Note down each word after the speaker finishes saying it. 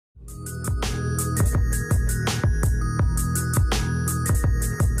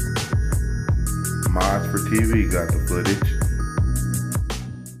TV got the footage.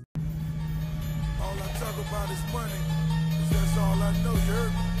 All I talk about is money, 'cause that's all I know, you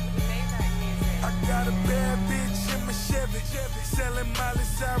heard me? I got a bad bitch in my Chevy, selling Miley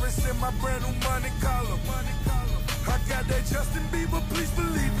Cyrus in my brand new money collar. I got that Justin Bieber, please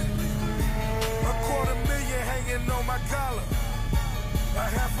believe it. $250,000 hanging on my collar.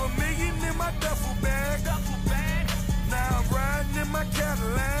 $500,000 in my duffel bag. Now I'm riding in my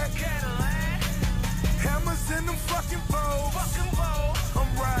Cadillac. Hammers in them fucking Vogues. I'm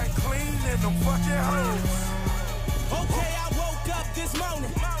riding clean in them fucking hoes. Okay, I woke up this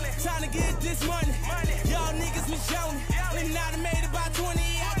morning, time to get this money. Y'all niggas was yawning, and I done made about 20.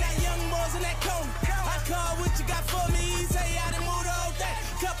 I got young boys in that corner. I call what you got for me. He say I done moved the whole thing.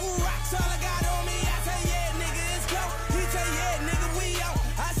 Couple rocks, all I got on me. I say yeah, nigga, it's go. He say yeah, nigga, we on.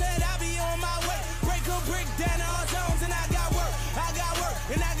 I said I be on my way. Break a brick down to all zones, and I got work,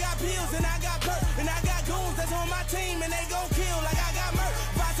 and I got pills, and I got perk, and I got goons that's on my team, and they gon' kill like I got murk.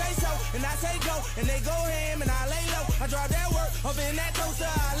 If I say so, and I say go, and they go ham, and I lay low. I drop that work up in that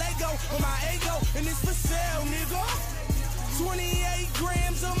toaster, I let go on my ego, and it's for sale, nigga. 28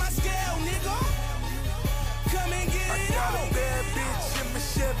 grams on my scale, nigga. Come and get it I got on. a bad bitch in my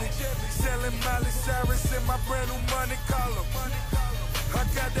Chevy, selling Miley Cyrus in my brand new money collar. I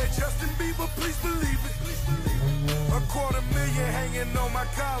got that Justin Bieber, please believe it. $250,000 hanging on my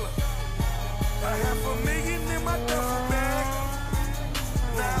collar. $500,000 in my duffel bag.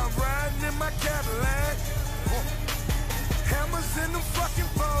 Now I'm riding in my Cadillac. Hammers in them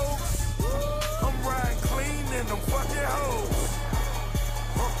fucking Vogues. I'm riding clean in them fucking hoes.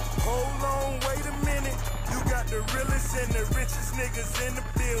 Hold on, wait a minute. You got the realest and the richest niggas in the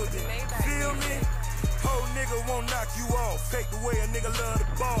building. Feel me? Whole nigga won't knock you off. Take the way a nigga love the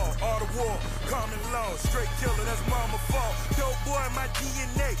ball. All the war, common law. Straight killer, that's mama fault. Dope boy, my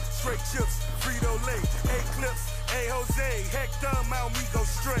DNA. Straight chips, Frito-Lay. A-Clips, A-Jose. Hector, Mount me go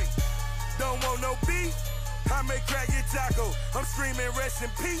straight. Don't want no beef? I may crack your taco. I'm screaming rest in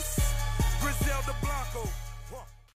peace. Griselda Blanco.